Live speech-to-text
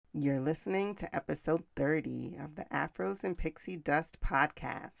You're listening to episode 30 of the Afros and Pixie Dust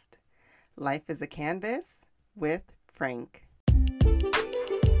podcast. Life is a Canvas with Frank.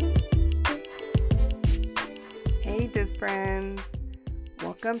 Hey, Diz friends.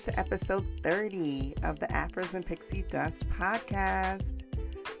 Welcome to episode 30 of the Afros and Pixie Dust podcast.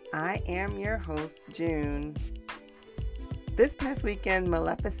 I am your host, June. This past weekend,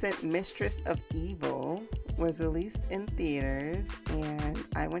 Maleficent, Mistress of Evil was released in theaters, and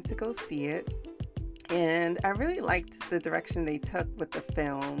I went to go see it. And I really liked the direction they took with the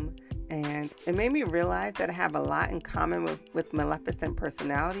film, and it made me realize that I have a lot in common with Maleficent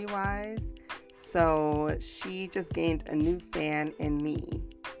personality-wise. So she just gained a new fan in me.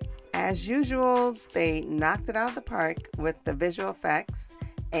 As usual, they knocked it out of the park with the visual effects.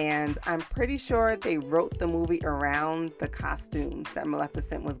 And I'm pretty sure they wrote the movie around the costumes that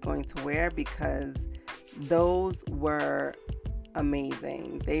Maleficent was going to wear, because those were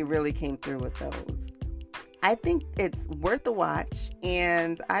amazing. They really came through with those. I think it's worth a watch,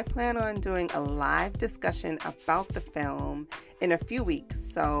 and I plan on doing a live discussion about the film in a few weeks.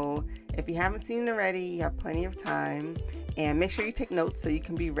 So if you haven't seen it already, you have plenty of time, and make sure you take notes so you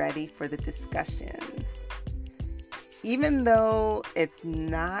can be ready for the discussion. Even though it's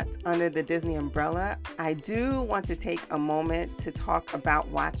not under the Disney umbrella, I do want to take a moment to talk about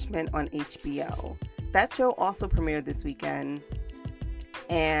Watchmen on HBO. That show also premiered this weekend,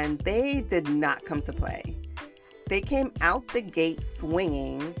 and they did not come to play. They came out the gate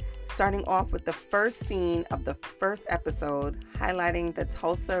swinging, starting off with the first scene of the first episode highlighting the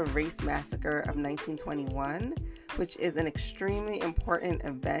Tulsa Race Massacre of 1921, which is an extremely important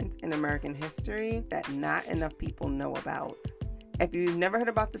event in American history that not enough people know about. If you've never heard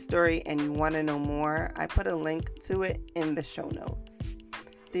about the story and you want to know more, I put a link to it in the show notes.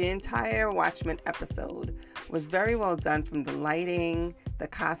 The entire Watchmen episode was very well done, from the lighting, the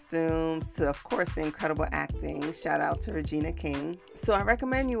costumes, to, of course, the incredible acting. Shout out to Regina King. So I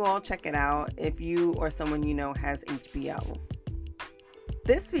recommend you all check it out if you or someone you know has HBO.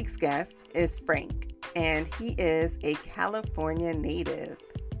 This week's guest is Frank, and he is a California native.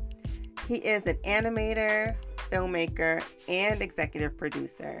 He is an animator, filmmaker, and executive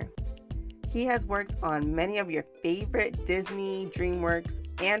producer. He has worked on many of your favorite Disney, DreamWorks,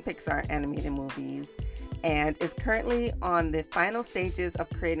 and Pixar animated movies, and is currently on the final stages of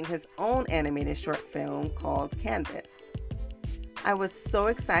creating his own animated short film called Canvas. I was so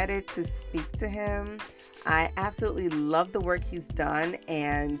excited to speak to him. I absolutely love the work he's done,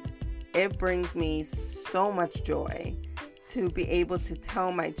 and it brings me so much joy to be able to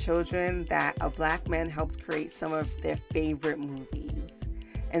tell my children that a Black man helped create some of their favorite movies.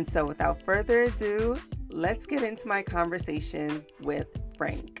 And so without further ado, let's get into my conversation with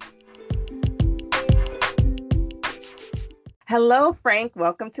Frank. Hello, Frank.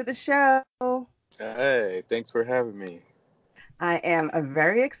 Welcome to the show. Hey, thanks for having me. I am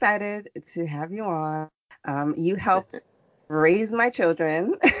very excited to have you on. You helped raise my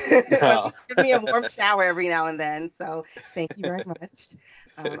children. No. Give me a warm shower every now and then. So thank you very much.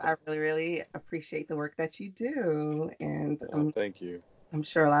 I really, really appreciate the work that you do. And Thank you. I'm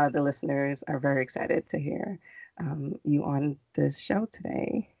sure a lot of the listeners are very excited to hear you on this show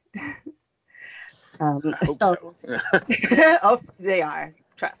today. I hope so. Oh, they are.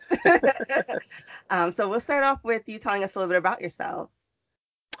 Trust. So we'll start off with you telling us a little bit about yourself.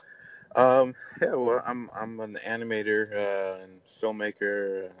 Yeah, well, I'm an animator and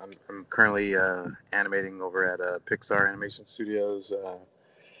filmmaker. I'm currently animating over at Pixar Animation Studios.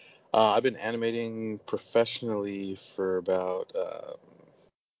 I've been animating professionally for about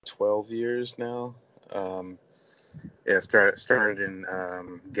 12 years now. Yeah, started in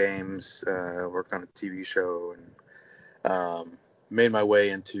games, worked on a TV show, and made my way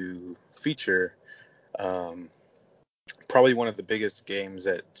into feature. Probably one of the biggest games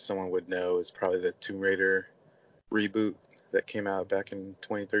that someone would know is probably the Tomb Raider reboot that came out back in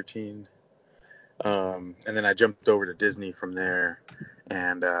 2013. And then I jumped over to Disney from there,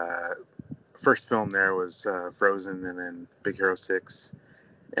 and first film there was Frozen, and then Big Hero 6.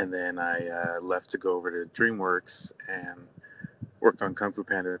 And then I left to go over to DreamWorks and worked on Kung Fu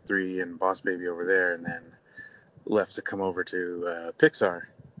Panda 3 and Boss Baby over there, and then left to come over to Pixar.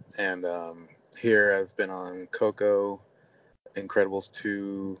 And here I've been on Coco, Incredibles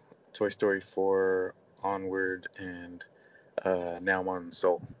 2, Toy Story 4, Onward, and now I'm on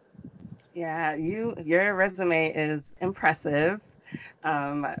Soul. Yeah, your resume is impressive.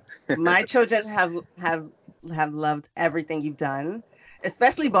 My children have loved everything you've done,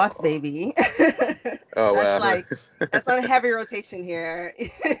 especially Boss Baby. Oh, wow. That's on heavy rotation here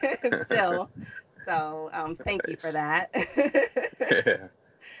still. So thank you for that. Yeah.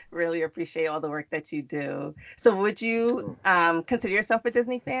 Really appreciate all the work that you do. So would you consider yourself a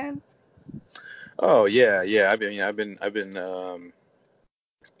Disney fan? Oh yeah, yeah. I've been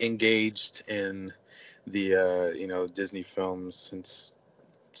engaged in the Disney films since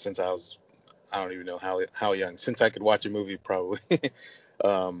I don't even know how young, since I could watch a movie probably.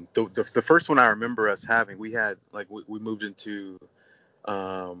 The first one I remember us having, we had like we moved into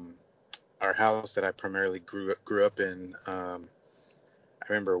um, our house that I primarily grew up in. I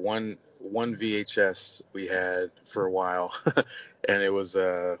remember one VHS we had for a while, and it was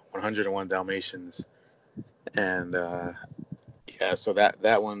 101 Dalmatians, and yeah, so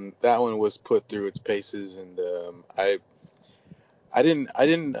that one was put through its paces, and I didn't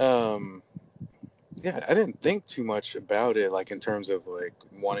yeah, I didn't think too much about it, like in terms of like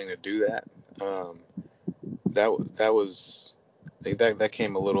wanting to do that. Um, that was I think that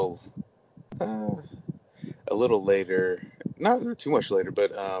came uh, a little later, not too much later,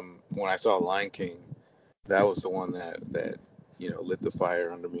 but when I saw Lion King, that was the one that lit the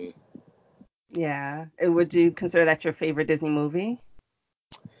fire under me. Yeah. And would you consider that your favorite Disney movie?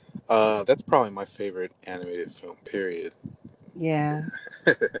 That's probably my favorite animated film. Period. Yeah.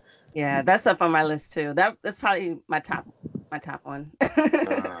 Yeah, that's up on my list too. That's probably my top one.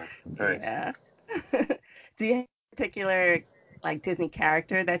 Nice. Yeah. Do you have a particular like Disney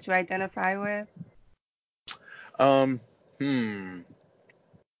character that you identify with? Um, hmm.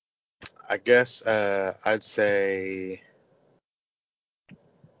 I guess I'd say.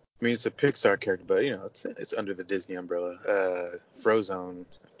 I mean, it's a Pixar character, but it's under the Disney umbrella. Frozone,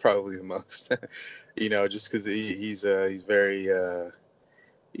 probably the most. Just because he's very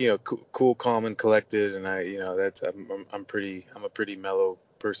cool, calm, and collected, and that's I'm a pretty mellow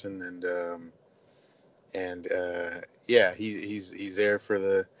person, and yeah, he's there for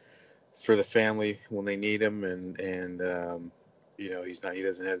the family when they need him, and he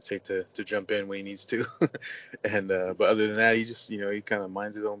doesn't hesitate to jump in when he needs to, and but other than that, he just he kind of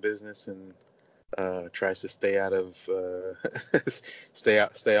minds his own business and tries to stay out of stay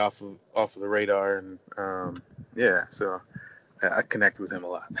off of the radar, and yeah, so I connect with him a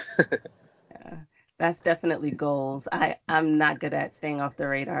lot. Yeah, that's definitely goals. I'm not good at staying off the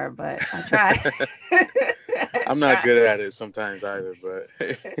radar, but I try. I I'm not try. good at it sometimes either, but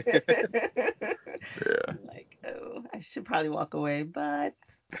yeah. I'm like, oh, I should probably walk away, but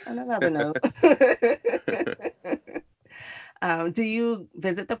on another note. Do you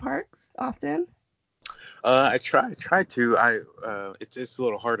visit the parks often? I try to. It's a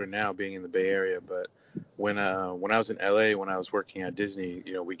little harder now being in the Bay Area, but when I was in LA, when I was working at Disney,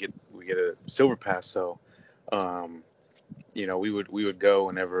 we get a silver pass, so um, we would go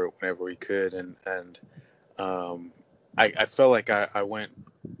whenever we could, and um, I felt like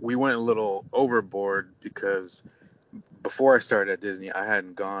we went a little overboard because before I started at Disney, I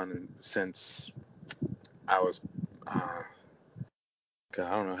hadn't gone since I was God,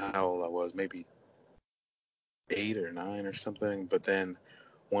 I don't know how old I was, maybe 8 or 9 or something. But then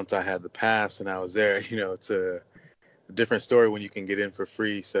once I had the pass and I was there, it's a different story when you can get in for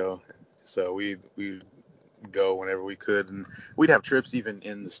free. So we go whenever we could, and we'd have trips even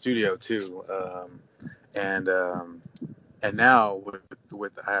in the studio too. And and now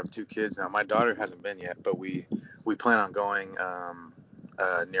with I have 2 kids now. My daughter hasn't been yet, but we plan on going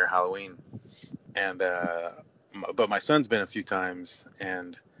near Halloween, and but my son's been a few times,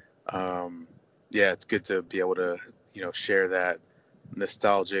 and um, yeah, it's good to be able to share that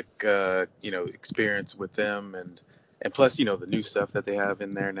nostalgic experience with them, and plus the new stuff that they have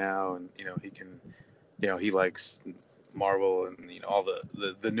in there now, and he likes Marvel and all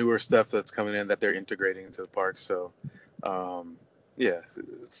the newer stuff that's coming in that they're integrating into the park. So um, yeah,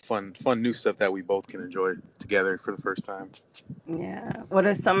 fun new stuff that we both can enjoy together for the first time. Yeah. What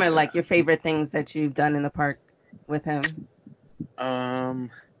are some of Yeah. like your favorite things that you've done in the park with him?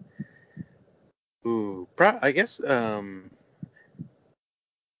 Um. I guess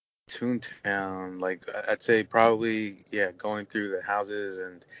Toontown. Like I'd say probably yeah, going through the houses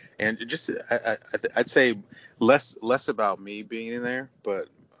and just I'd say less about me being in there, but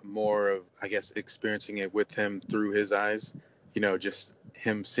more of I guess experiencing it with him through his eyes. Just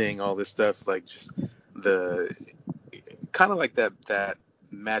him seeing all this stuff, like just the kind of like that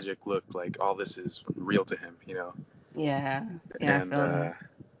magic look, like all this is real to him. Yeah. Yeah, I And feel that.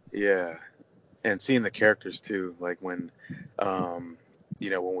 yeah, and seeing the characters too, like um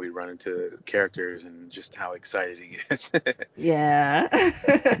when we run into characters and just how excited he gets, because Yeah.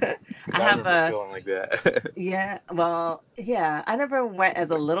 I I have remember a feeling like that. Yeah, well, yeah, I never went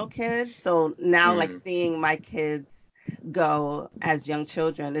as a little kid, so now like mm, seeing my kids go as young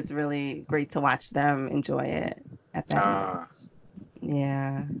children, it's really great to watch them enjoy it at that age. ah,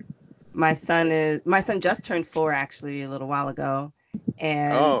 Yeah. Nice. My son just turned 4 actually a little while ago,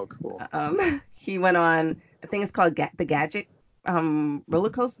 and Oh, cool. he went on, I think it's called the Gadget roller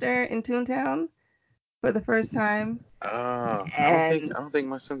coaster in Toontown for the first time. I And don't think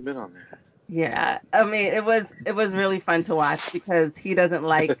my son's been on there. yeah, I mean it was really fun to watch because he doesn't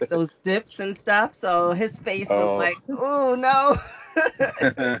like those dips and stuff, so his face was Oh. like, "Oh no."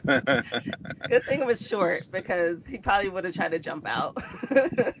 Good thing it was short because he probably would have tried to jump out.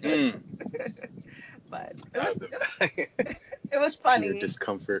 Mm. But Uh, it was just pure funny.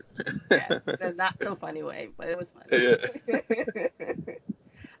 discomfort. Yes, in a not so funny way, but it was Yeah. funny.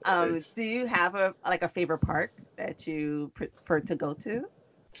 Nice. Do you have a like a favorite park that you prefer to go to?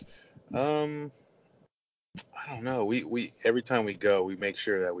 Um, I don't know. We every time we go, we make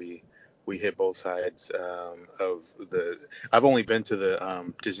sure that we hit both sides of the. I've only been to the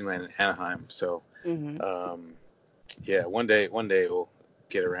Disneyland in Anaheim, so Hmm. um, yeah. One day we'll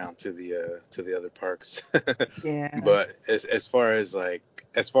get around to the other parks. Yeah. But as far as like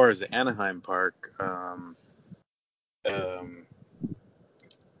as far as the Anaheim park, um,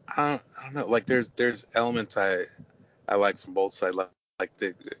 I don't know. Like there's elements I like from both sides, like the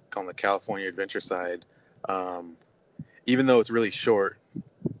on the California Adventure side. Um, Even though it's really short,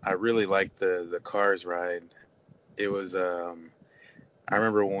 I really liked the Cars ride. It was I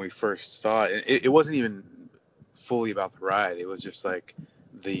remember when we first saw it, it wasn't even fully about the ride. It was just like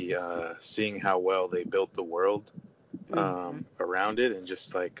the seeing how well they built the world Hmm. around it, and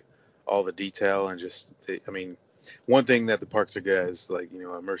just like all the detail, and just I mean, one thing that the parks are good at is like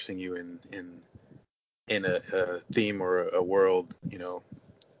immersing you in a theme or a world,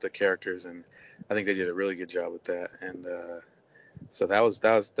 the characters, and I think they did a really good job with that. And so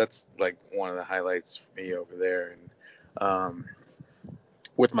that's like one of the highlights for me over there. And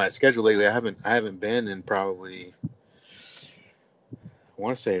with my schedule lately, I haven't been in probably I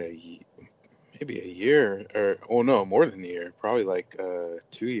want to say maybe a year, or oh no, more than a year, probably like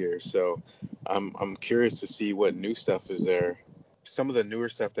 2 years. So I'm curious to see what new stuff is there. Some of the newer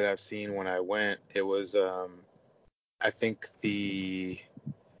stuff that I've seen when I went, it was I think the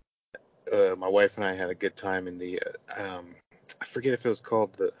my wife and I had a good time in the I forget if it was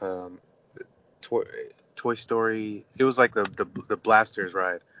called the toy, Toy Story. It was like the Blasters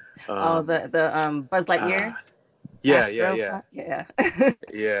ride. Oh, Um, the Buzz Lightyear, ah, yeah, yeah, Astro, yeah, yeah.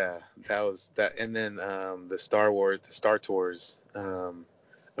 yeah. That was that, and then the Star Wars, the Star Tours.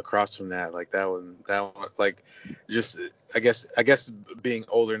 Across from that, like that one, like just I guess being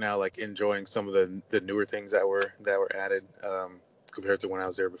older now, like enjoying some of the newer things that were added compared to when I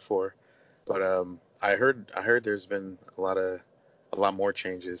was there before. But I heard there's been a lot more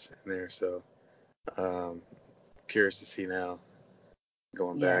changes in there, so um, curious to see now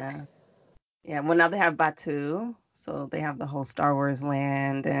going back. Yeah. Yeah. Well, now they have Batu, so they have the whole Star Wars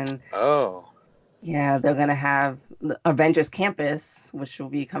land, and Oh, yeah, they're gonna have the Avengers Campus, which will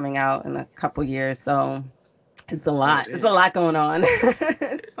be coming out in a couple years. So it's a oh, lot. It's a dang. lot going on.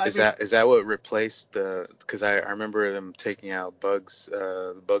 It's probably Is that what replaced the? Because I remember them taking out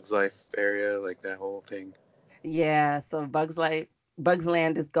the Bugs Life area, like that whole thing. yeah. So Bugs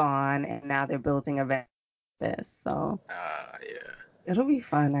Land is gone, and now they're building Avengers Campus. So Ah, yeah. it'll be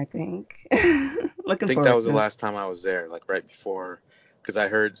fun, I think. I Looking think that forward was the to it. last time I was there, like right before, because I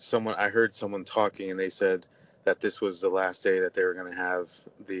heard someone talking, and they said that this was the last day that they were gonna have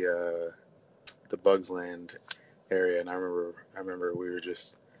the Bugs Land area, and I remember we were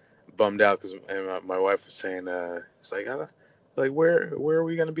just bummed out because my wife was saying, it's like, like where are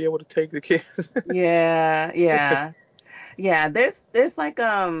we gonna be able to take the kids? Yeah, yeah. Yeah, there's like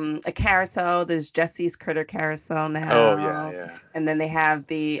a carousel. There's Jesse's Critter Carousel Oh yeah, now, yeah. and then they have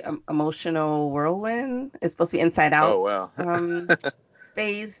the emotional whirlwind. It's supposed to be Inside Oh Out wow.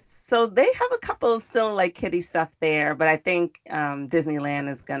 phase. So they have a couple of still like kiddie stuff there, but I think Disneyland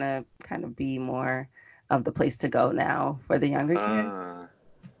is gonna kind of be more of the place to go now for the younger kids. uh,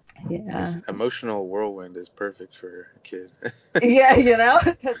 Yeah. Emotional whirlwind is perfect for a kid. Yeah,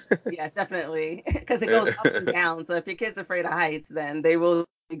 'cause yeah, definitely, because it goes up and down. So if your kid's afraid of heights, then they will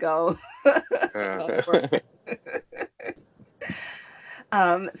go uh, go for it.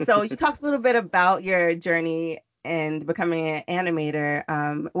 So you talked a little bit about your journey and becoming an animator.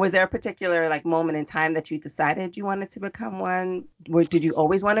 Was there a particular like moment in time that you decided you wanted to become one? Did you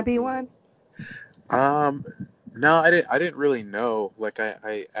always want to be one? um, no, I didn't really know. Like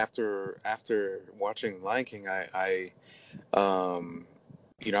I after watching Lion King, I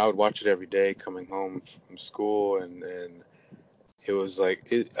would watch it every day coming home from school, and it was like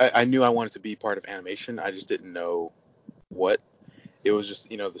I knew I wanted to be part of animation. I just didn't know what. It was just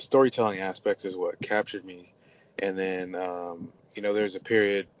the storytelling aspect is what captured me, And then, there's a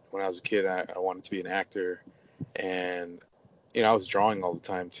period when I was a kid, I wanted to be an actor, and I was drawing all the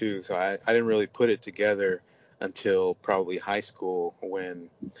time too. So I didn't really put it together until probably high school when,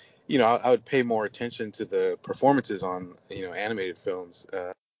 I would pay more attention to the performances on, animated films.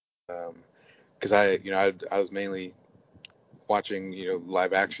 Because I was mainly watching,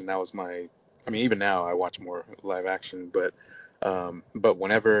 live action. That was even now I watch more live action, but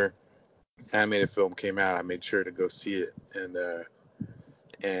whenever animated film came out, I made sure to go see it.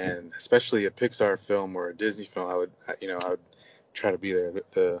 And especially a Pixar film or a Disney film, I would try to be there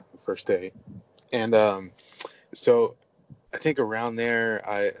the first day. And so I think around there,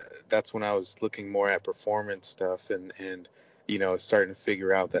 that's when I was looking more at performance stuff and starting to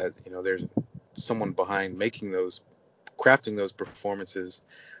figure out that there's someone behind crafting those performances.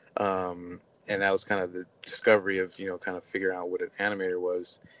 And that was kind of the discovery of kind of figuring out what an animator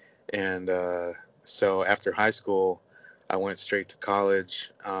was. And so after high school, I went straight to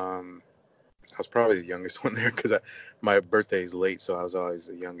college. I was probably the youngest one there because my birthday is late, so I was always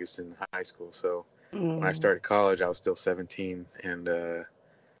the youngest in high school. So when I started college, I was still 17, and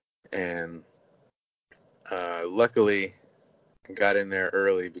luckily got in there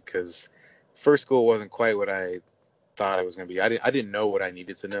early because first school wasn't quite what I thought it was going to be. I didn't know what I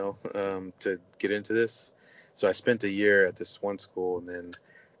needed to know to get into this. So I spent a year at this one school and then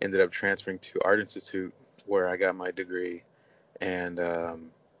ended up transferring to Art Institute where I got my degree. And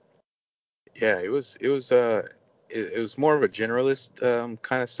yeah, it was more of a generalist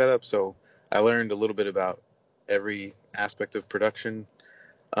kind of setup. So I learned a little bit about every aspect of production.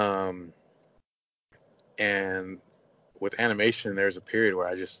 Um, and with animation, there's a period where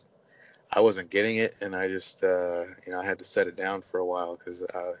I wasn't getting it, and I just I had to set it down for a while because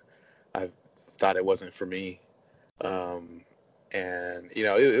I thought it wasn't for me. Um, and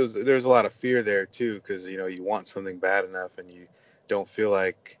there's a lot of fear there too because you want something bad enough and you don't feel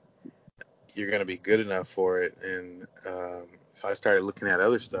like you're going to be good enough for it. And so I started looking at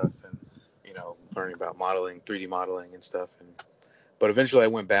other stuff and learning about modeling, 3D modeling and stuff. But eventually I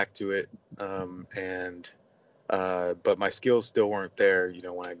went back to it, and but my skills still weren't there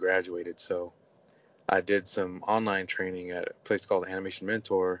when I graduated. So I did some online training at a place called Animation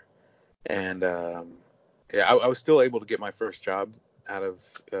Mentor, and yeah, I was still able to get my first job out of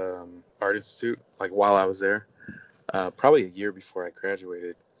Art Institute, like while I was there, probably a year before I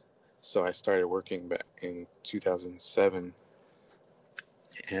graduated. So I started working back in 2007,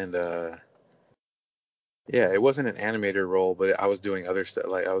 and yeah, it wasn't an animator role, but I was doing other stuff.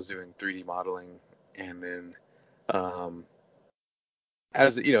 Like I was doing 3D modeling, and then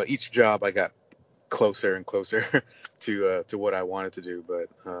as each job I got closer and closer to what I wanted to do. But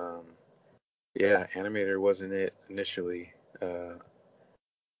yeah, animator wasn't it initially. It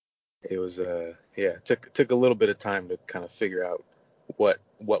was yeah, it took a little bit of time to kind of figure out what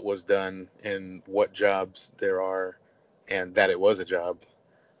was done and what jobs there are, and that it was a job.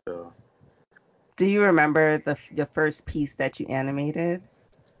 So Do you remember the first piece that you animated?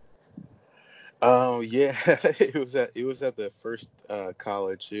 oh yeah, it was at the first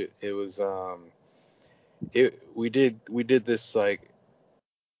college. It was we did this, like,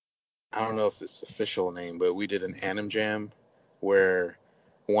 I don't know if it's official name, but we did an anim jam where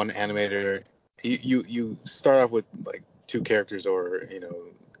one animator, you start off with like two characters, or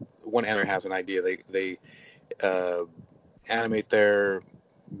one animator has an idea. They uh, animate their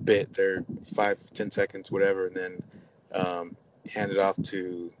bit, their 5-10 seconds, whatever, and then hand it off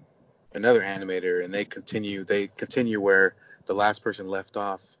to another animator, and they continue where the last person left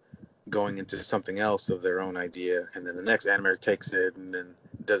off, going into something else of their own idea, and then the next animator takes it and then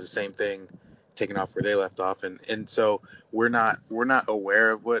does the same thing, taking off where they left off, and so we're not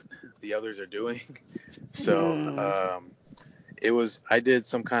aware of what the others are doing. So Mm. it was I did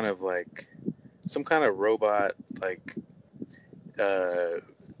some kind of robot, like uh,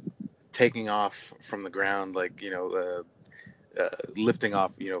 taking off from the ground, like lifting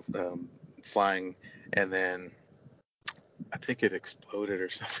off, flying, and then I think it exploded or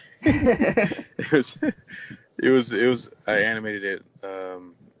something. it was it was I animated it,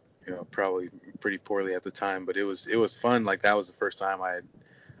 probably pretty poorly at the time, but it was fun. Like that was the first time I had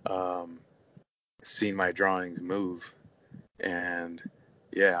um, seen my drawings move, and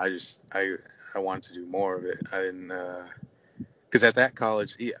yeah, I wanted to do more of it. I didn't, because at that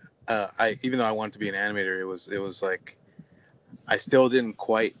college, yeah, I even though I wanted to be an animator, it was like I still didn't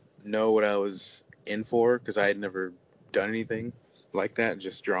quite know what I was in for because I had never done anything like that,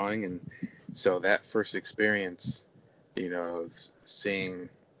 just drawing. And so that first experience, of seeing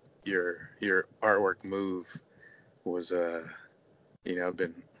your artwork move was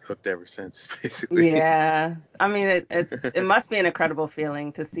been hooked ever since, basically. Yeah. I mean, it must be an incredible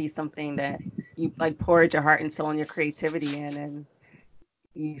feeling to see something that you like poured your heart and soul and your creativity in, and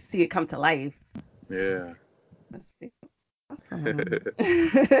you see it come to life. Yeah. Must be awesome.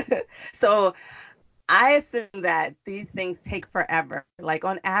 So I assume that these things take forever. Like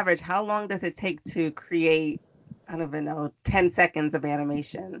on average, how long does it take to create, I don't even know, 10 seconds of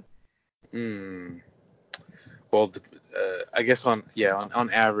animation? Mm. Well, I guess on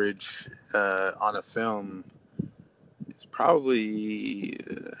average, on a film, it's probably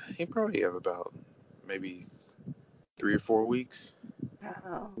you probably have about maybe 3 or 4 weeks,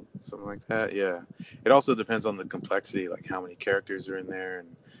 Wow. something like that. Yeah. It also depends on the complexity, like how many characters are in there,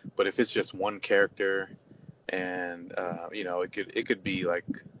 and but if it's just one character, and it could be like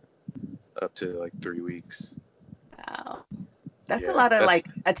up to like 3 weeks. Wow. That's a Yeah, lot of that's like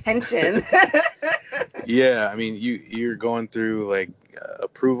attention. yeah. I mean, you're going through like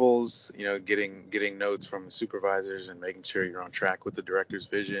approvals, getting notes from the supervisors and making sure you're on track with the director's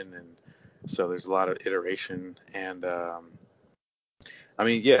vision, and so there's a lot of iteration. And I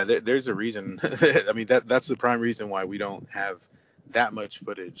mean, yeah, there's a reason. I mean, that's the prime reason why we don't have that much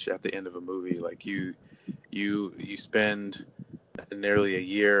footage at the end of a movie. Like you spend nearly a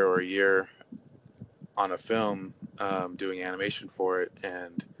year on a film, doing animation for it,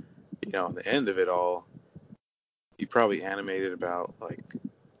 and on the end of it all, you probably animated about like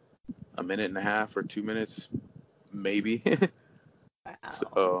a minute and a half or 2 minutes, maybe. Wow.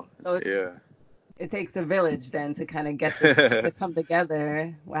 So So yeah. it takes a village then to kind of get this to come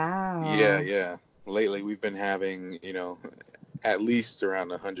together. Yeah, Wow. yeah. Lately, we've been having, at least around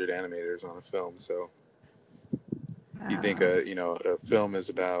 100 animators on a film. So you think Wow. a film is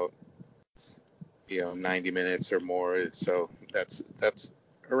about 90 minutes or more. So that's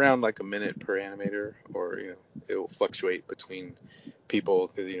around like a minute per animator, or it will fluctuate between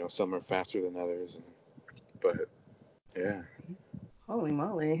people because some are faster than others. But yeah. Holy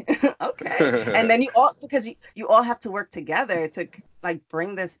moly. Okay. And then because you all have to work together to like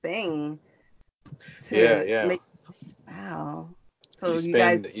bring this thing Yeah, to yeah. make, wow. You So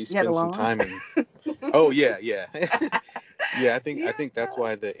spend you you had a spend some long time in. Oh yeah, yeah. Yeah, I Yeah. think that's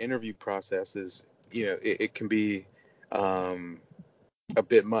why the interview process is, it can be um, a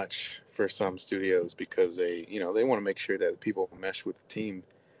bit much for some studios because they want to make sure that people mesh with the team.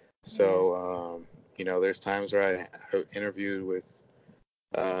 Yeah. So, there's times where I interviewed with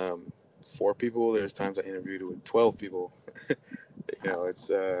 4 people. There's times I interviewed with 12 people. It's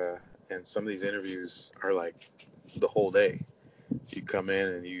and some of these interviews are like the whole day. You come in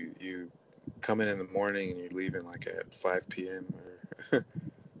and you come in the morning and you're leaving like at 5 p.m. or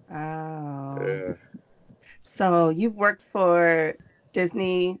Wow. yeah. So you've worked for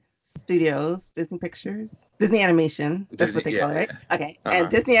Disney Studios, Disney Pictures, Disney Animation. That's what Disney, they yeah, call it, right? yeah. Okay. And Uh-huh.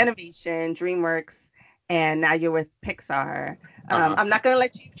 Disney Animation, DreamWorks, and now you're with Pixar. Uh-huh. I'm not going to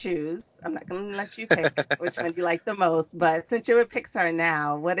let you choose. I'm not going to let you pick which one you like the most. But since you're with Pixar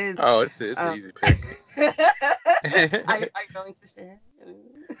now, what is Oh, it's an um easy pick. are you going to share?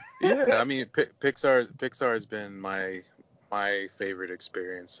 Yeah, I mean, Pixar has been my favorite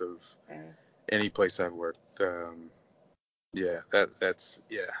experience of Okay. any place I've worked. Yeah, that's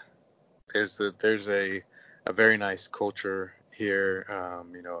yeah. There's a very nice culture here. A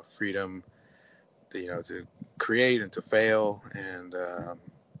freedom, to create and to fail, and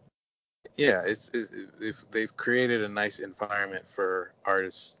yeah, if they've created a nice environment for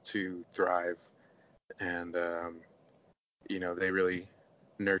artists to thrive, and they really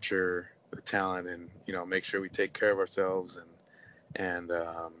nurture the talent, and make sure we take care of ourselves, and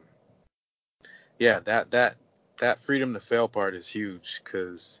yeah, that freedom to fail part is huge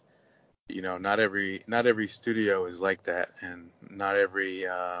because not every studio is like that, and not every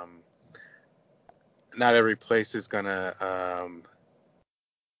place is gonna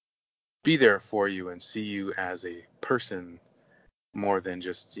be there for you and see you as a person more than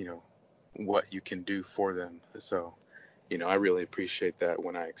just what you can do for them. So I really appreciate that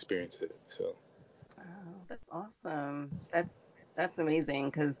when I experience it. So Wow, that's awesome. That's amazing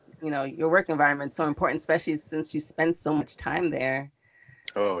because your work environment's so important, especially since you spend so much time there.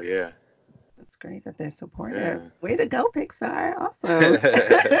 oh yeah. It's great that they're supportive. Yeah. Way to go, Pixar. Awesome.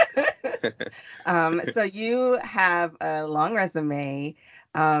 So you have a long resume.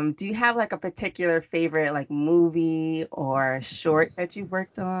 Do you have like a particular favorite like movie or short that you've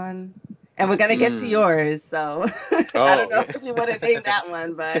worked on? And we're gonna get to mm. yours, so I don't Oh know yeah. if you want to name that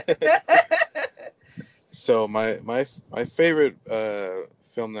one, but So my favorite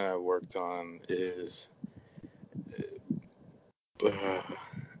film that I worked on is uh,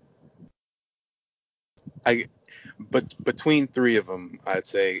 I but between three of them, I'd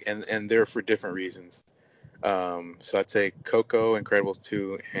say, and they're for different reasons. So I'd say Coco, Incredibles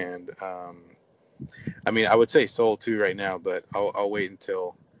 2, and I mean, I would say Soul 2 right now, but I'll wait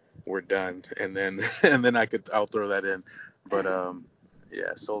until we're done, and then and then I'll throw that in. But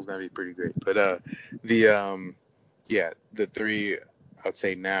yeah, Soul's gonna be pretty great. But the yeah, the three I'd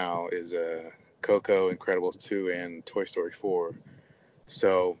say now is Coco, Incredibles 2, and Toy Story 4.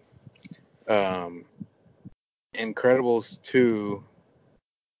 So Incredibles 2.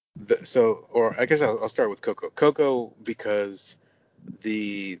 Or I guess I'll start with Coco. Coco because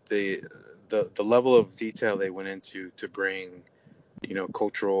the the the level of detail they went into to bring,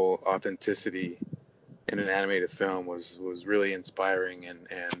 cultural authenticity in an animated film was really inspiring,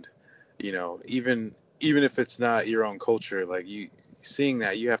 and even if it's not your own culture, like you seeing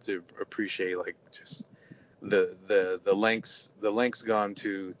that, you have to appreciate like just the lengths gone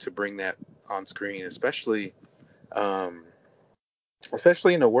to bring that on screen, um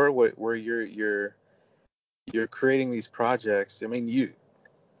especially in a world where you're creating these projects. I mean,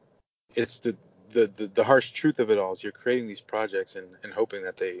 it's the harsh truth of it all is you're creating these projects and hoping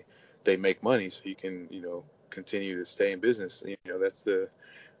that they make money so you can continue to stay in business. That's the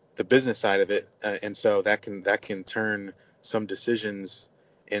business side of it, and so that can turn some decisions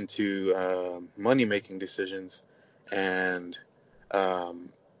into money making decisions, and um,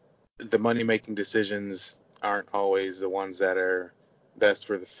 the money making decisions aren't always the ones that are best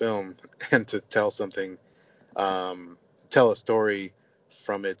for the film and to um, tell a story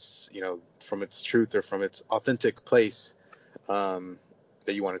from its truth or from its authentic place, um,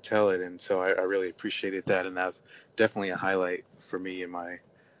 that you want to tell it. And so I really appreciated that, and that's definitely a highlight for me in my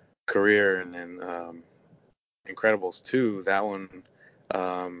career. And then Incredibles 2, that one,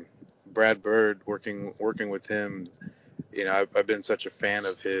 um, Brad Bird, working with him. I've been such a fan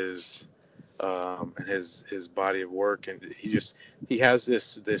of his, and his body of work, and he has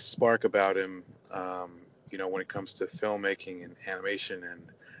this spark about him, when it comes to filmmaking and animation. And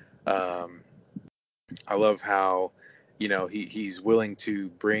I love how he's willing to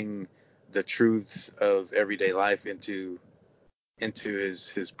bring the truths of everyday life into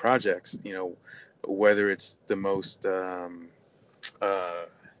his projects, whether it's the most uh,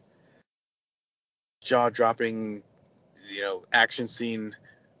 jaw-dropping action scene,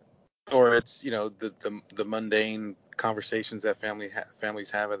 or it's the mundane conversations that families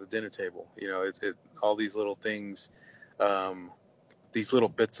have at the dinner table. All these little things, um, these little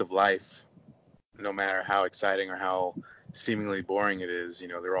bits of life, no matter how exciting or how seemingly boring it is,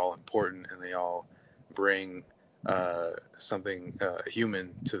 they're all important, and they all bring something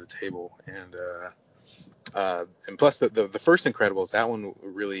human to the table. And plus the first Incredibles, that one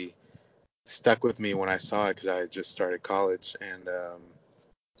really stuck with me when I saw it because I had just started college, and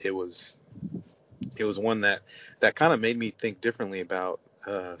it was it was one that kind of made me think differently about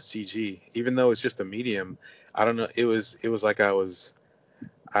CG, even though it's just a medium. I don't know. It was like I was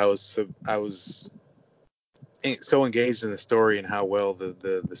so engaged in the story and how well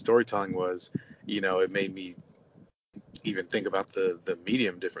the storytelling was. It made me even think about the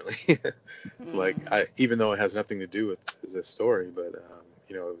medium differently. Like, Hmm. even though it has nothing to do with the story, but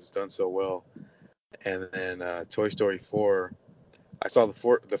it was done so well. And then Toy Story 4. I saw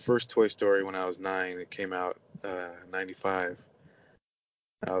the first Toy Story when I was 9. It came out 95.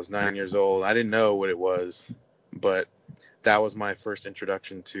 I was 9 years old. I didn't know what it was, but that was my first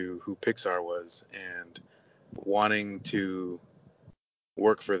introduction to who Pixar was, and wanting to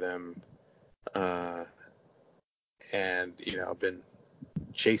work for them. Uh, and I've been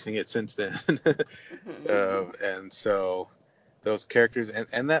chasing it since then. And so those characters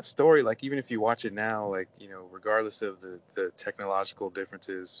and that story, like, even if you watch it now, like, regardless of the technological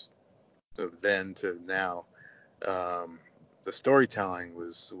differences of then to now, um, the storytelling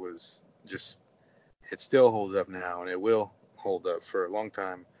was just, it still holds up now, and it will hold up for a long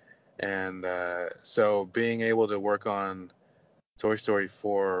time. And so being able to work on Toy Story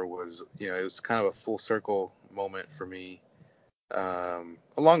 4 was, it was kind of a full circle moment for me,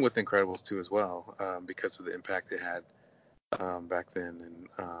 along with Incredibles 2 as well, because of the impact it had back then.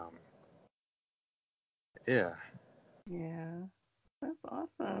 And yeah. Yeah, that's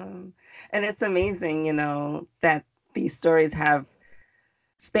awesome. And it's amazing, that these stories have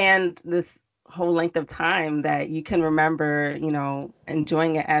spanned this whole length of time that you can remember,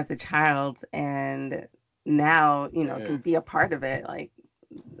 enjoying it as a child and now, Yeah. can be a part of it. Like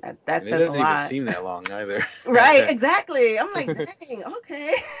that And it says a doesn't even lot. seem that long either. Right, exactly. I'm like, dang,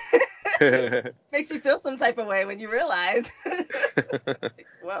 okay. Makes you feel some type of way when you realize. Like,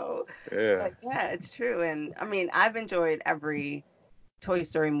 whoa. Yeah. But yeah, it's true. And I mean, I've enjoyed every Toy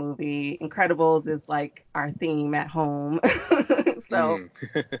Story movie. Incredibles is like our theme at home. So, Mm.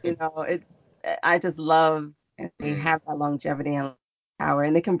 it's I just love and they Mm. have that longevity and power,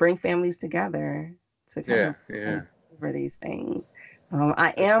 and they can bring families together to kind Yeah, of yeah. bond over these things. I am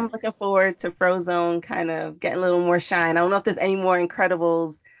Definitely. looking forward to Frozone kind of getting a little more shine. I don't know if there's any more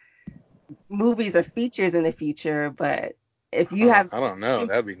Incredibles movies or features in the future, but if you have, I don't know.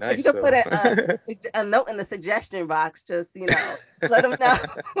 That'd be if you nice could put though. a note in the suggestion box, just let them know.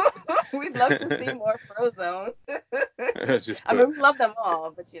 We'd love to see more Frozone. Just I put mean, we love them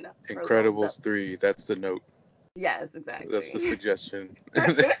all, but Frozone. Incredibles 3. That's the note. Yes, That's the exactly. suggestion.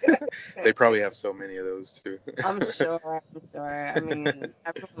 They probably have so many of those too. I'm sure. I'm sure. I mean,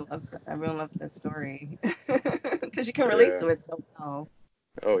 everyone loves that. Everyone loves this story because you can relate Yeah. to it so well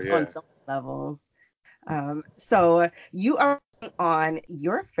Oh on yeah. so many levels. So you are working on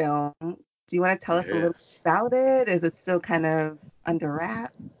your film. Do you want to tell us a little Yes. about it? Is it still kind of under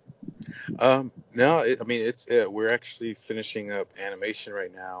wrap? No, I mean it's we're actually finishing up animation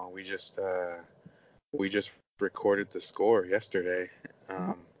right now. We just recorded the score yesterday.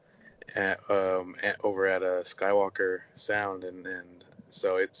 Um, over at Skywalker Sound, and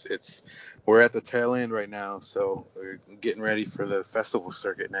so it's we're at the tail end right now. So we're getting ready for the festival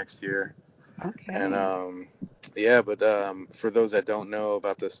circuit next year, and Okay. yeah. But for those that don't know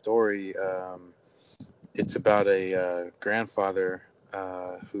about the story, it's about a grandfather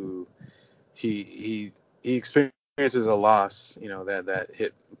who he he he experiences a loss, that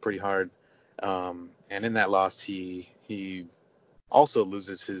hit pretty hard, and in that loss he also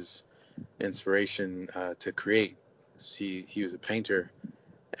loses his inspiration to create. He was a painter,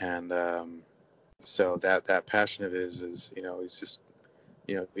 and so that passion of his is, he's just,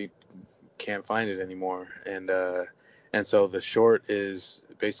 he can't find it anymore, and so the short is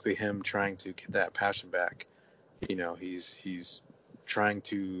basically him trying to get that passion back. He's trying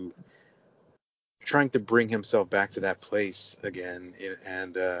to bring himself back to that place again,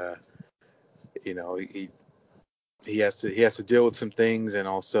 and he he has to deal with some things, and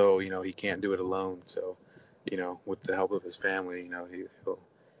also he can't do it alone. So with the help of his family,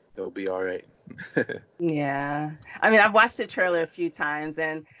 he'll be all right. Yeah. I mean, I've watched the trailer a few times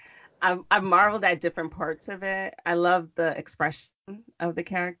and I've marveled at different parts of it. I love the expression of the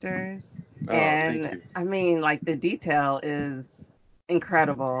characters. Oh, thank And you. I mean, like the detail is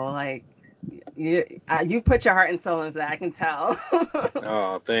incredible. Like you put your heart and soul into that, I can tell.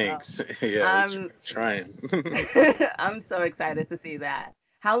 Oh, So thanks. Yeah, I'm trying. I'm so excited to see that.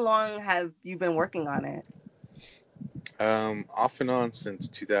 How long have you been working on it? Off and on since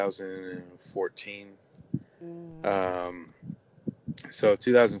 2014. Mm, Um, so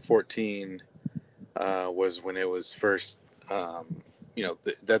 2014 was when it was first,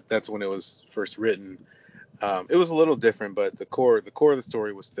 that's when it was first written. It was a little different, but the core of the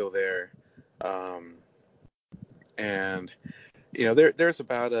story was still there. Um, and there's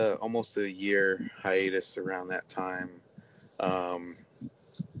about almost a year hiatus around that time, um,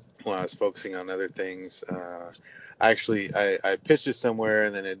 when I was focusing on other things. I pitched it somewhere,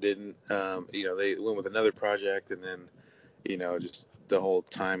 and then it didn't. They went with another project, and then just the whole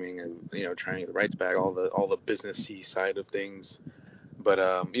timing of trying to get the rights back, all the businessy side of things. But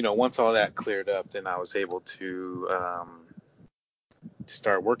once all that cleared up, then I was able to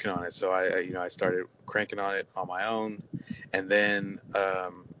start working on it. So I started cranking on it on my own, and then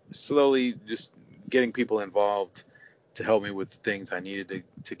slowly just getting people involved to help me with the things I needed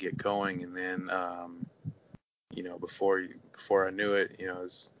to get going. And then before I knew it, I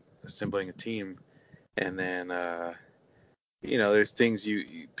was assembling a team. And then there's things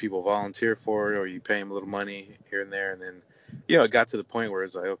people volunteer for, or you pay them a little money here and there, and then it got to the point where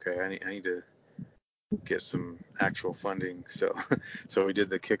it's like, okay, I need to get some actual funding. So so we did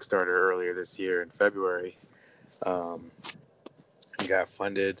the Kickstarter earlier this year in February. Um, and got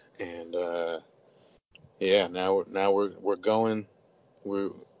funded, and yeah, now we're going.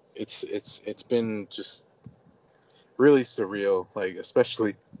 We're it's been just really surreal, like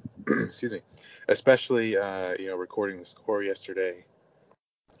especially excuse me, especially recording the score yesterday.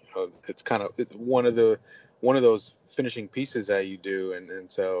 It's kind of one of those finishing pieces that you do,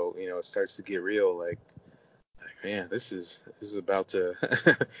 and so it starts to get real, like, man, this is about to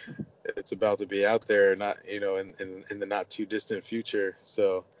it's about to be out there, not in the not too distant future.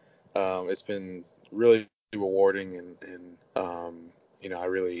 So it's been really rewarding, and I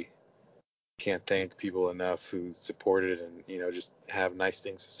really can't thank people enough who supported, and just have nice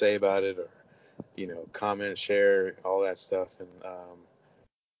things to say about it, or comment, share, all that stuff. And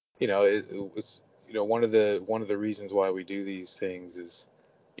it's one of the reasons why we do these things is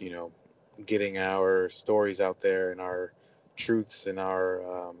you know getting our stories out there, and our truths and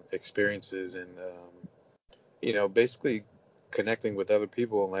our experiences, and basically connecting with other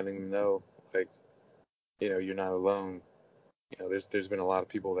people and letting them know, like, you're not alone. There's been a lot of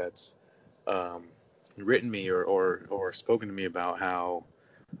people that's um, written me or spoken to me about how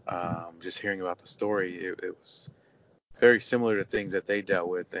just hearing about the story, it was very similar to things that they dealt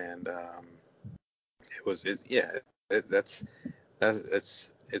with, and yeah,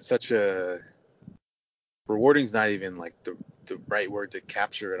 it's such a rewarding's not even like the right word to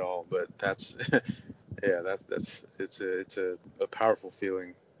capture it all, but that's yeah, that's it's a powerful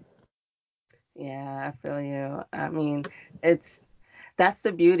feeling. Yeah, I feel you. I mean, it's that's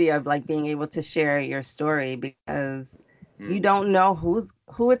the beauty of like being able to share your story because you Mm, don't know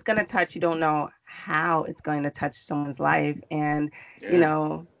who it's going to touch. You don't know how it's going to touch someone's life. And, you yeah,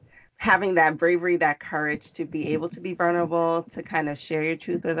 know, having that bravery, that courage to be able to be vulnerable, to kind of share your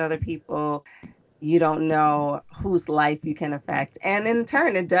truth with other people, you don't know whose life you can affect. And in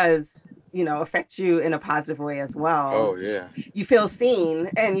turn, it does, affect you in a positive way as well. oh yeah, You feel seen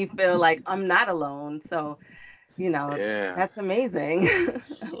and you feel like I'm not alone. So, you know, yeah, that's amazing.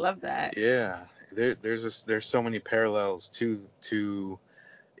 I love that. yeah. There's so many parallels to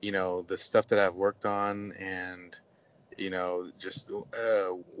the stuff that I've worked on, and just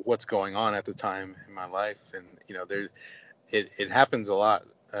what's going on at the time in my life, and there it happens a lot,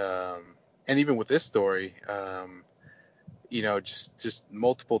 and even with this story, just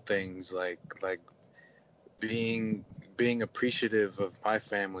multiple things, like being being appreciative of my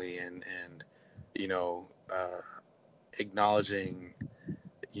family, and you know uh, acknowledging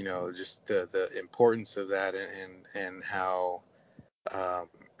just the importance of that, and how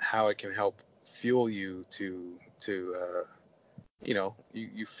it can help fuel you to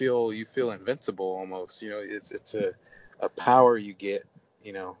you feel invincible almost. It's a power you get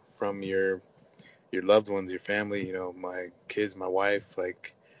from your loved ones, your family, my kids, my wife,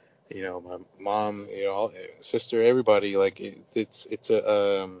 like my mom, sister, everybody. Like it's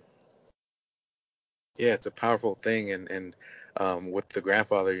a yeah, it's a powerful thing, and with the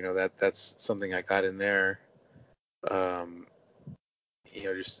grandfather, that's something I got in there. Um,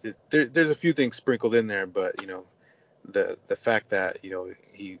 just there's a few things sprinkled in there, but the fact that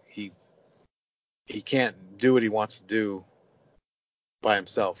he can't do what he wants to do by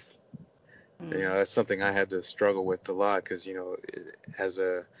himself. Mm. That's something I had to struggle with a lot, because as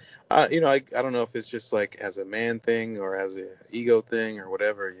a I don't know if it's just like as a man thing or as a ego thing or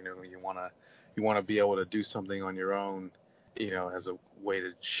whatever. You want to be able to do something on your own, as a way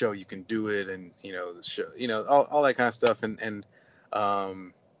to show you can do it, and show, all that kind of stuff, and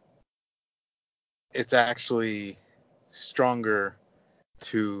um, it's actually stronger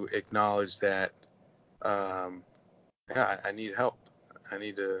to acknowledge that, um, yeah, I need help. I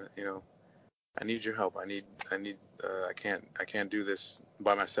need to, I need your help. I can't do this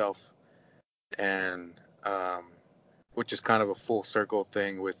by myself. And which is kind of a full circle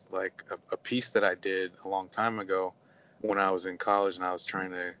thing with like a piece that I did a long time ago when I was in college and I was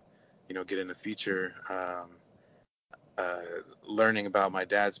trying to, get in the feature. Uh, Learning about my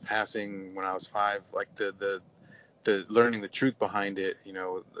dad's passing when I was 5, like the learning the truth behind it,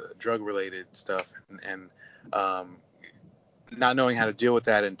 the drug related stuff, and um, not knowing how to deal with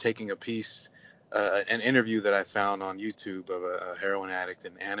that, and taking a piece, an interview that I found on YouTube of a heroin addict,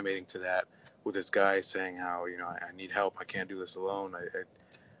 and animating to that with this guy saying how I need help, I can't do this alone,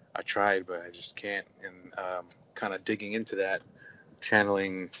 I tried but I just can't, and kind of digging into that,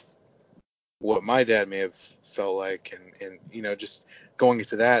 channeling what my dad may have felt like, and just going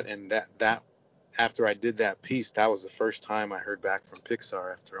into that, and that after I did that piece, that was the first time I heard back from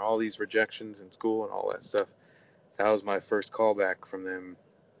Pixar after all these rejections in school and all that stuff. That was my first call back from them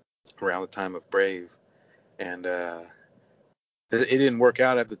around the time of Brave, and it didn't work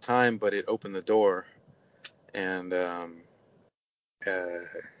out at the time, but it opened the door, and uh,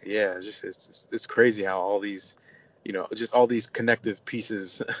 yeah, it's crazy how all these, just all these connective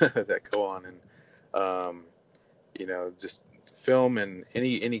pieces that go on, and um, just film and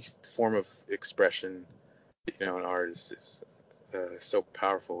any form of expression, in art is so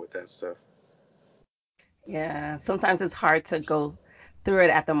powerful with that stuff. Yeah, sometimes it's hard to go through it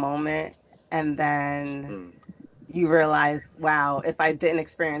at the moment and then Mm, you realize, wow, if I didn't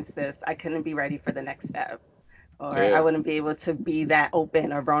experience this, I couldn't be ready for the next step, or I yeah, wouldn't be able to be that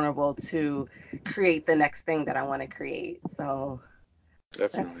open or vulnerable to create the next thing that I want to create. So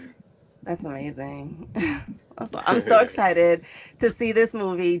that's definitely. that's amazing. I'm so excited to see this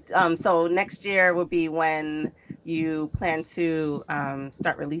movie. So next year will be when you plan to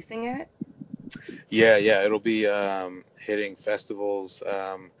start releasing it. Yeah, yeah, it'll be hitting festivals.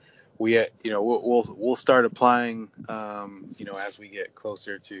 we'll start applying, as we get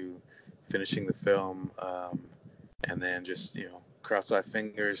closer to finishing the film, and then just cross our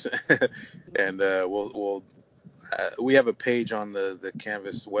fingers, and we have a page on the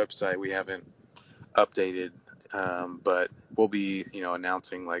Canvas website we haven't updated, but we'll be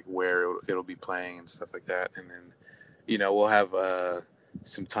announcing like where it'll be playing and stuff like that, and then we'll have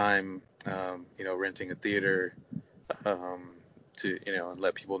some time, renting a theater, to and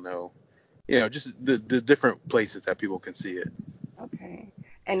let people know, just the different places that people can see it. Okay.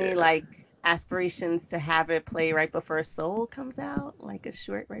 Any Yeah. like aspirations to have it play right before Soul comes out, like a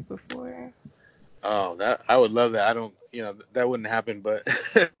short right before? Oh, that I would love that. I don't, that wouldn't happen, but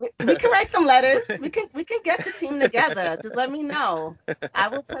We can write some letters. but We can get the team together. Just let me know. I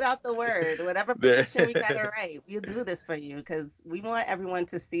will put out the word. Whatever there, petition we gotta write, we'll do this for you because we want everyone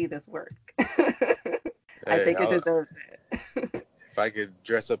to see this work. I hey, think it deserves if I could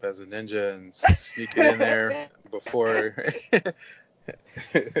dress up as a ninja and sneak it in there it. before,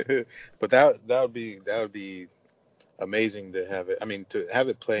 but that would be amazing to have it. I mean, to have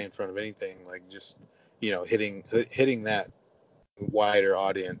it play in front of anything, like just hitting that wider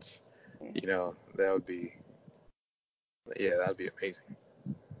audience, that would be, yeah, that'd be amazing.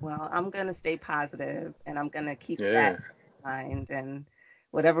 Well, I'm gonna stay positive and I'm gonna keep that Yeah. in mind and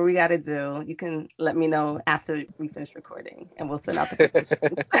whatever we gotta do, you can let me know after we finish recording and we'll send out the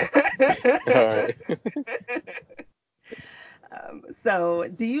All petitions. right. So,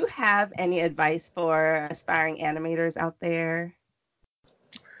 do you have any advice for aspiring animators out there?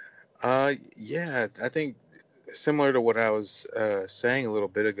 Yeah, I think similar to what I was saying a little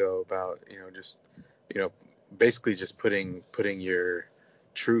bit ago about, just, you know, basically just putting your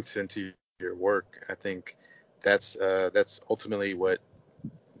truths into your work. I think that's ultimately what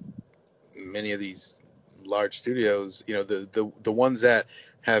many of these large studios, the ones that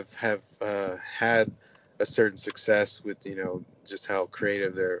have had a certain success with, just how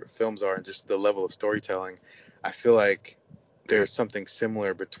creative their films are and just the level of storytelling. I feel like there's something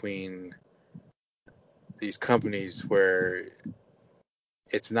similar between these companies where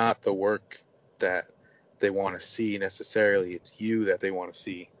it's not the work that they want to see necessarily, it's you that they want to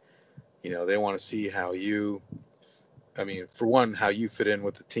see. They want to see how you, I mean, for one, how you fit in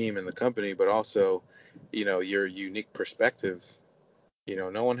with the team and the company, but also, your unique perspective.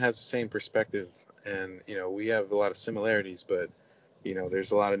 No one has the same perspective, and we have a lot of similarities, but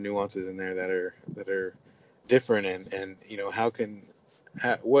there's a lot of nuances in there that are different, and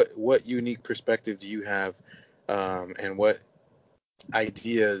what unique perspective do you have, and what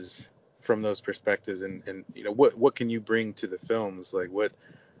ideas from those perspectives, and what can you bring to the films, like what,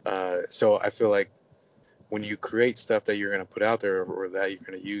 so I feel like when you create stuff that you're going to put out there, or that you're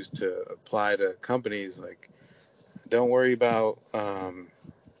going to use to apply to companies, like don't worry about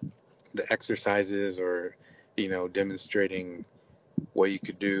the exercises, or demonstrating what you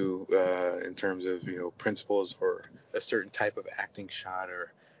could do in terms of principles, or a certain type of acting shot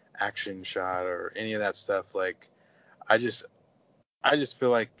or action shot or any of that stuff. Like I just I just feel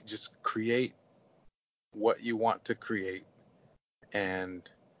like just create what you want to create, and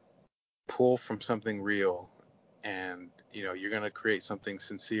pull from something real, and you're gonna create something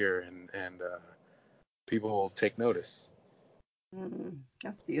sincere, and people will take notice.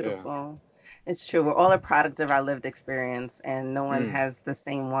 That's Yeah. beautiful. It's true. We're all a product of our lived experience, and no one Mm, has the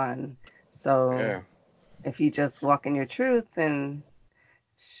same one. So yeah. if you just walk in your truth, and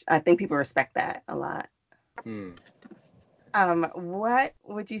I think people respect that a lot. Mm. What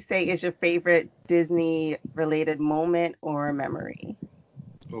would you say is your favorite Disney related moment or memory?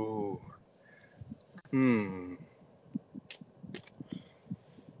 Ooh. Hmm.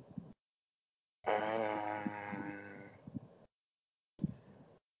 Uh,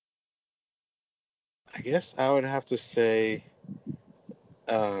 I guess I would have to say,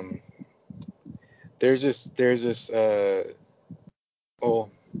 um, there's this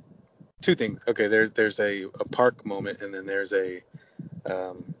well, two things. Okay, there's a park moment, and then there's a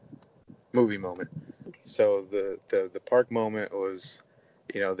um, movie moment. So the park moment was,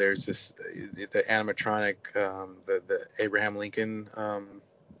 there's this, the animatronic, the Abraham Lincoln,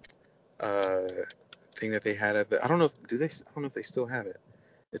 uh, thing that they had at the, I don't know if, I don't know if they still have it.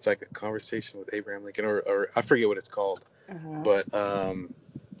 It's like a conversation with Abraham Lincoln, or I forget what it's called, Uh-huh. but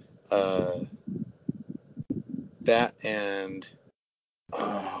uh, that, and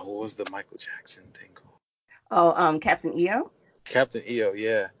what was the Michael Jackson thing called? Oh, Captain EO? Captain EO,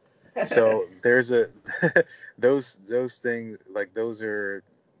 yeah. So there's a those things, like those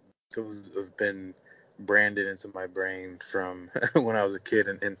have been branded into my brain from when I was a kid,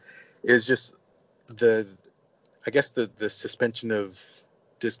 and it's just the, I guess the suspension of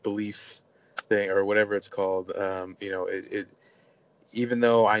disbelief thing or whatever it's called. It even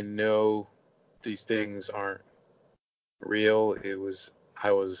though I know these things aren't real,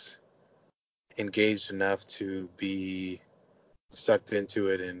 I was engaged enough to be sucked into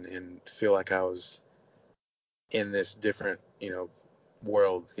it and feel like I was in this different,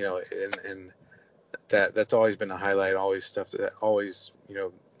 world, and that's always been a highlight, always stuff that always,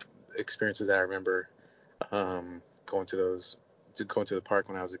 experiences that I remember, going to the park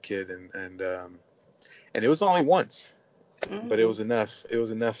when I was a kid, and it was only once, but it was enough. It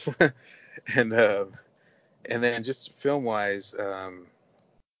was enough. and and then just film wise,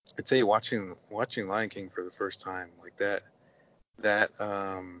 I'd say watching Lion King for the first time like that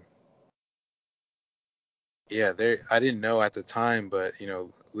yeah, there I didn't know at the time, but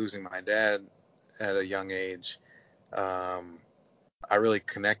losing my dad at a young age, um, I really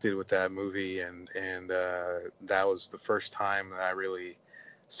connected with that movie, and that was the first time that I really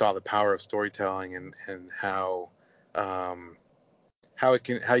saw the power of storytelling and um, how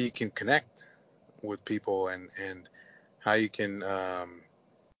you can connect with people and how you can uh,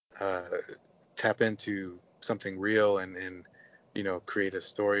 tap into something real and create a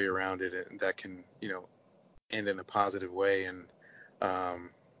story around it and that can end in a positive way and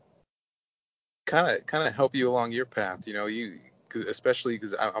kind of help you along your path. Especially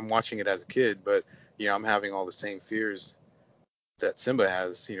because I'm watching it as a kid, but I'm having all the same fears that Simba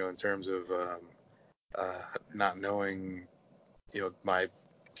has, in terms of not knowing, my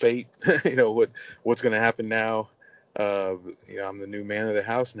fate, what's going to happen now. I'm the new man of the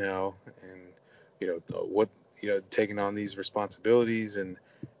house now, and what taking on these responsibilities, and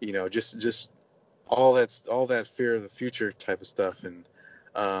just all that fear of the future type of stuff, and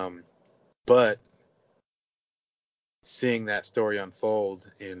but seeing that story unfold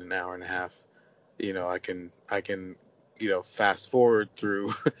in an hour and a half, I can fast forward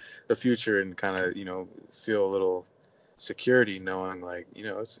through the future and kind of feel a little security knowing like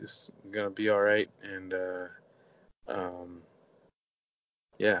it's gonna be all right. And um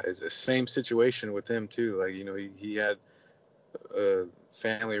yeah, it's the same situation with him too. Like he had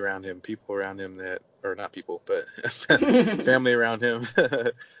family around him, people around him that, or not people, but family around him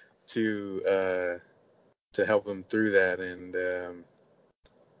to help him through that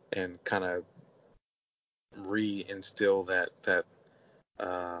and kind of re-instill that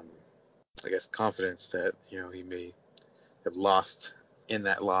I guess confidence that he may have lost in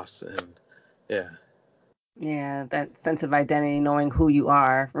that loss. And yeah. Yeah, that sense of identity, knowing who you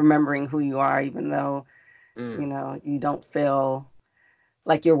are, remembering who you are, even though, Mm, you don't feel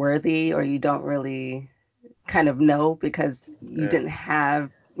like you're worthy or you don't really kind of know because you yeah. didn't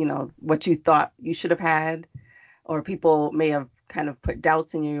have, what you thought you should have had, or people may have kind of put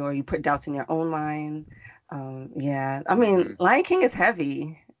doubts in you or you put doubts in your own mind. Yeah, I mean, Hmm. Lion King is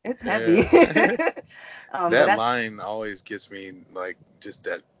heavy. It's heavy. Yeah. But That that's, line always gets me, like, just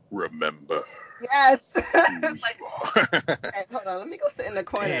that remember yes. who It's like, you are. hey, hold on, let me go sit in the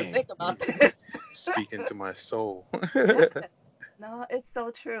corner and Dang, think about this. speaking to my soul. Yeah. No, it's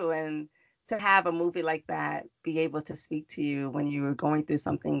so true. And to have a movie like that be able to speak to you when you were going through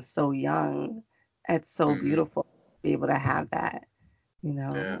something so young, it's so Hmm. beautiful to be able to have that, you Yeah.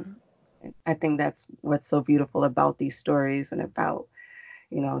 know. I think that's what's so beautiful about these stories and about,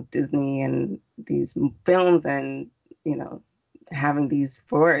 Disney and these films and, you know, having these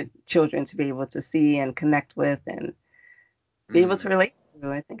for children to be able to see and connect with and be able to Mm, relate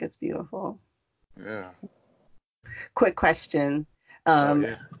to. I think it's beautiful. yeah. Quick question. Oh Um,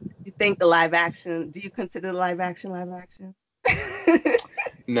 yeah. you think the live action, do you consider the live action live action?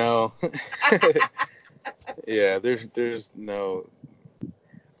 No. Yeah, there's no.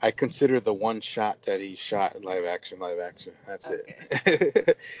 I consider the one shot that he shot in live action, live action. That's Okay.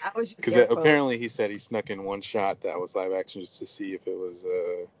 it. I was just Because air quotes. apparently he said he snuck in one shot that was live action just to see if it was,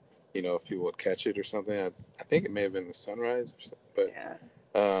 if people would catch it or something. I think it may have been the sunrise or something. Yeah.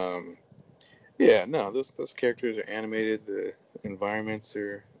 But yeah, no, those characters are animated. The environments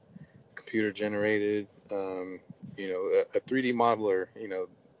are computer generated. A 3D modeler,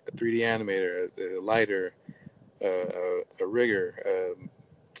 a 3D animator, a lighter, a rigger.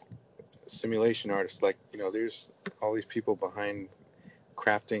 Simulation artists, like there's all these people behind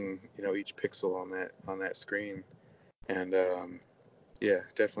crafting each pixel on that screen. And yeah,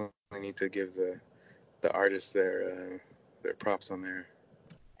 definitely need to give the artists their props on there.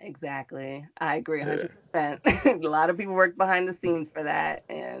 Exactly. I agree Yeah. 100%. A lot of people work behind the scenes for that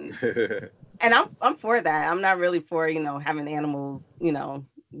and I'm for that. I'm not really for, having animals,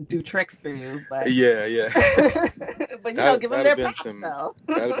 do tricks for you, but Yeah, yeah. but That give them that'd have their been props some though.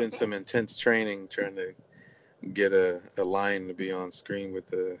 that'd have been some intense training trying to get a lion to be on screen with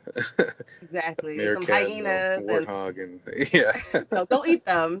the Exactly. Some meerkat and the hyenas and warthog, and yeah. no, don't eat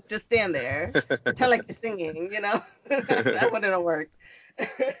them. Just stand there. Pretend like you're singing, you know? That wouldn't have worked.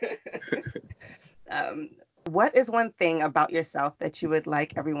 um, what is one thing about yourself that you would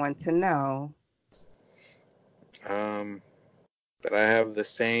like everyone to know? um, that I have the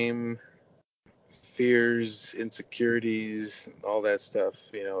same fears, insecurities, all that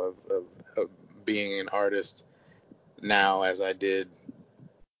stuff, of being an artist now as I did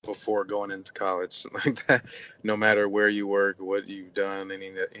before going into college. Like that, no matter where you work, what you've done, any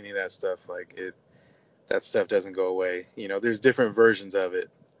of that stuff, like that stuff doesn't go away. There's different versions of it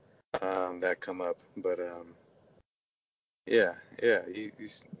that come up, but yeah, yeah,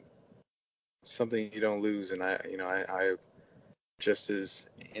 it's something you don't lose, and I just as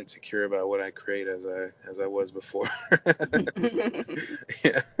insecure about what I create as I was before.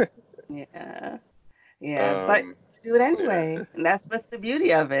 Yeah. Yeah. Yeah. But Um, do it yeah. anyway. And that's what's the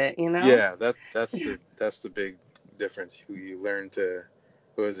beauty of it, you know? Yeah, that's the big difference. Who you learn to,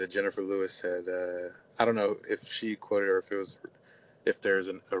 who was it? Jennifer Lewis said. I don't know if she quoted or if there's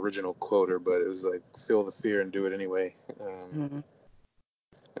an original quoter, but it was like, feel the fear and do it anyway. Mhm.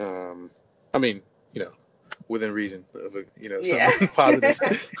 Um, I mean, you know, within reason of Yeah. something positive,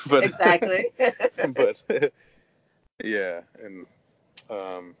 but Exactly. but yeah, and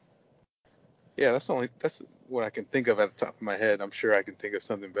um, yeah, that's what I can think of at the top of my head. I'm sure I can think of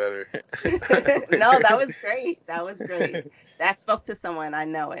something better No, later. that was great. That was great. That spoke to someone. I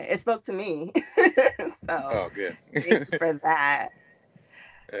know it. It spoke to me. So Oh, good. thank you for that.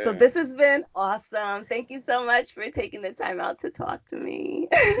 So Yeah. this has been awesome. Thank you so much for taking the time out to talk to me.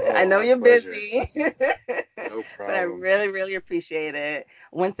 I Oh, know my you're pleasure. busy, No but I problem. really, really appreciate it.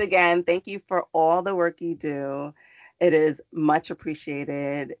 Once again, thank you for all the work you do. It is much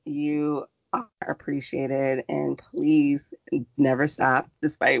appreciated. You are appreciated, and please never stop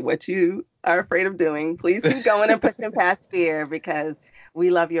despite what you are afraid of doing. Please keep going and pushing past fear because we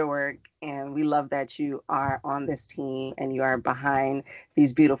love your work and we love that you are on this team and you are behind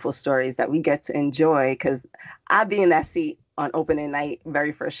these beautiful stories that we get to enjoy because I'll be in that seat on opening night,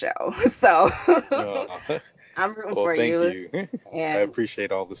 very first show. So Oh, I'm rooting well, for thank you. you. I And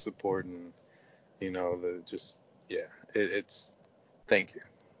appreciate all the support and the just yeah. It's thank you.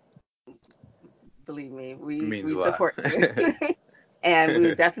 believe me, It we means a lot. support you. And we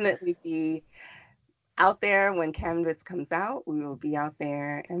will definitely be out there when Canvas comes out. We will be out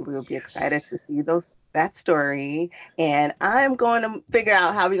there and we will be excited Yes. to see that story. And I'm going to figure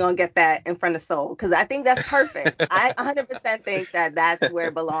out how we're going to get that in front of Soul because I think that's perfect. I 100% think that that's where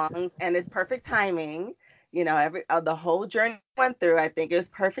it belongs and it's perfect timing. The whole journey went through. I think it was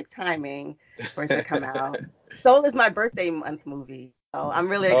perfect timing for it to come out. Soul is my birthday month movie, so I'm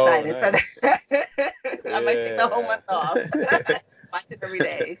really Oh, excited for nice. that. I might take the whole Yeah. month off. Watch it every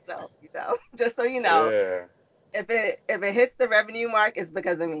day. So, just so you know, Yeah. if it hits the revenue mark, it's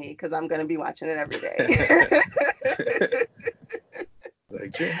because of me, because I'm gonna be watching it every day.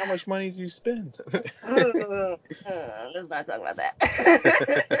 Like, Jay, how much money do you spend? Let's not talk about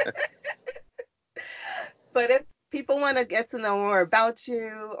that. But if people want to get to know more about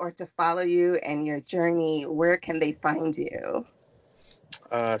you or to follow you and your journey, where can they find you?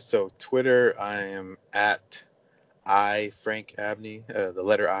 So Twitter, I am at Frank Abney, the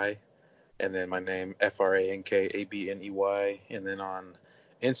letter I, and then my name FrankAbney, and then on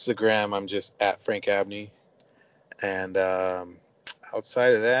Instagram, I'm just at Frank Abney, and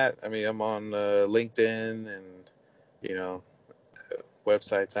outside of that, I mean, I'm on LinkedIn and you know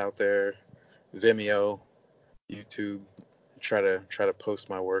websites out there, Vimeo, YouTube. Try to post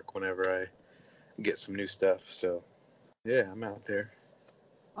my work whenever I get some new stuff. So yeah, I'm out there.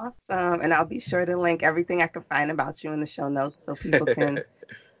 Awesome. And I'll be sure to link everything I can find about you in the show notes so people can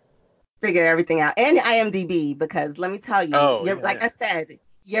figure everything out. And your IMDb, because let me tell you, Oh yeah, like yeah. I said,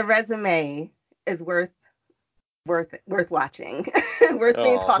 your resume is worth watching, worth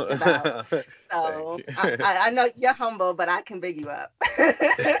being talked about. Oh, thank So you. I know you're humble, but I can big you up.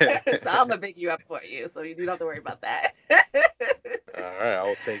 So I'm gonna big you up for you, so you don't have to worry about that. All right,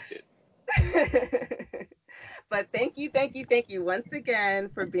 I'll take it. But thank you, thank you, thank you once again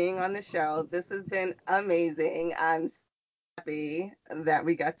for being on the show. This has been amazing. I'm so happy that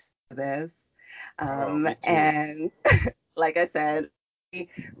we got to do this. Oh, me too. And like I said,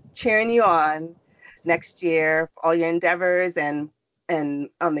 cheering you on next year for all your endeavors and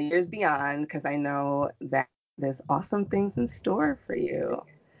on the years beyond, because I know that there's awesome things in store for you.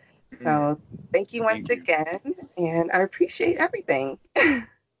 Mm, So thank you once thank you. again, and I appreciate everything.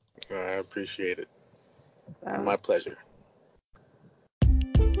 I appreciate it. So, My pleasure.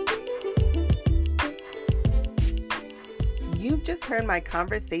 You've just heard my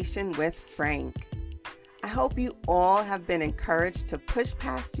conversation with Frank. I hope you all have been encouraged to push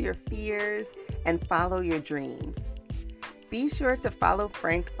past your fears and follow your dreams. Be sure to follow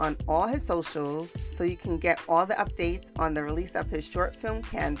Frank on all his socials so you can get all the updates on the release of his short film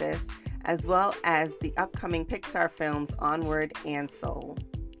Canvas, as well as the upcoming Pixar films Onward and Soul.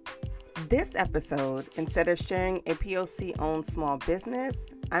 This episode, instead of sharing a POC-owned small business,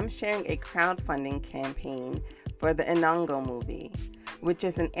 I'm sharing a crowdfunding campaign for the Inongo movie, which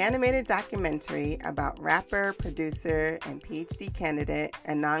is an animated documentary about rapper, producer, and PhD candidate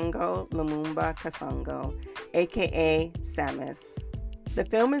Inongo Lumumba Kasongo, aka Samus. The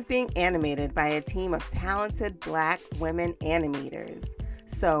film is being animated by a team of talented Black women animators.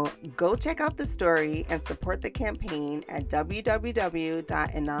 So go check out the story and support the campaign at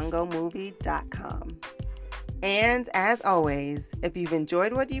www.inongomovie.com. And as always, if you've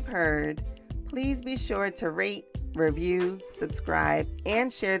enjoyed what you've heard, please be sure to rate, review, subscribe,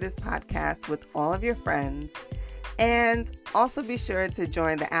 and share this podcast with all of your friends. And also be sure to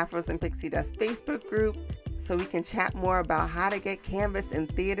join the Afros and Pixie Dust Facebook group so we can chat more about how to get Canvas in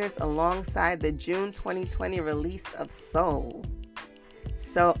theaters alongside the June 2020 release of Soul.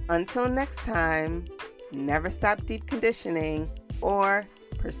 So until next time, never stop deep conditioning or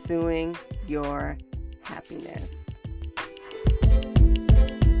pursuing your happiness.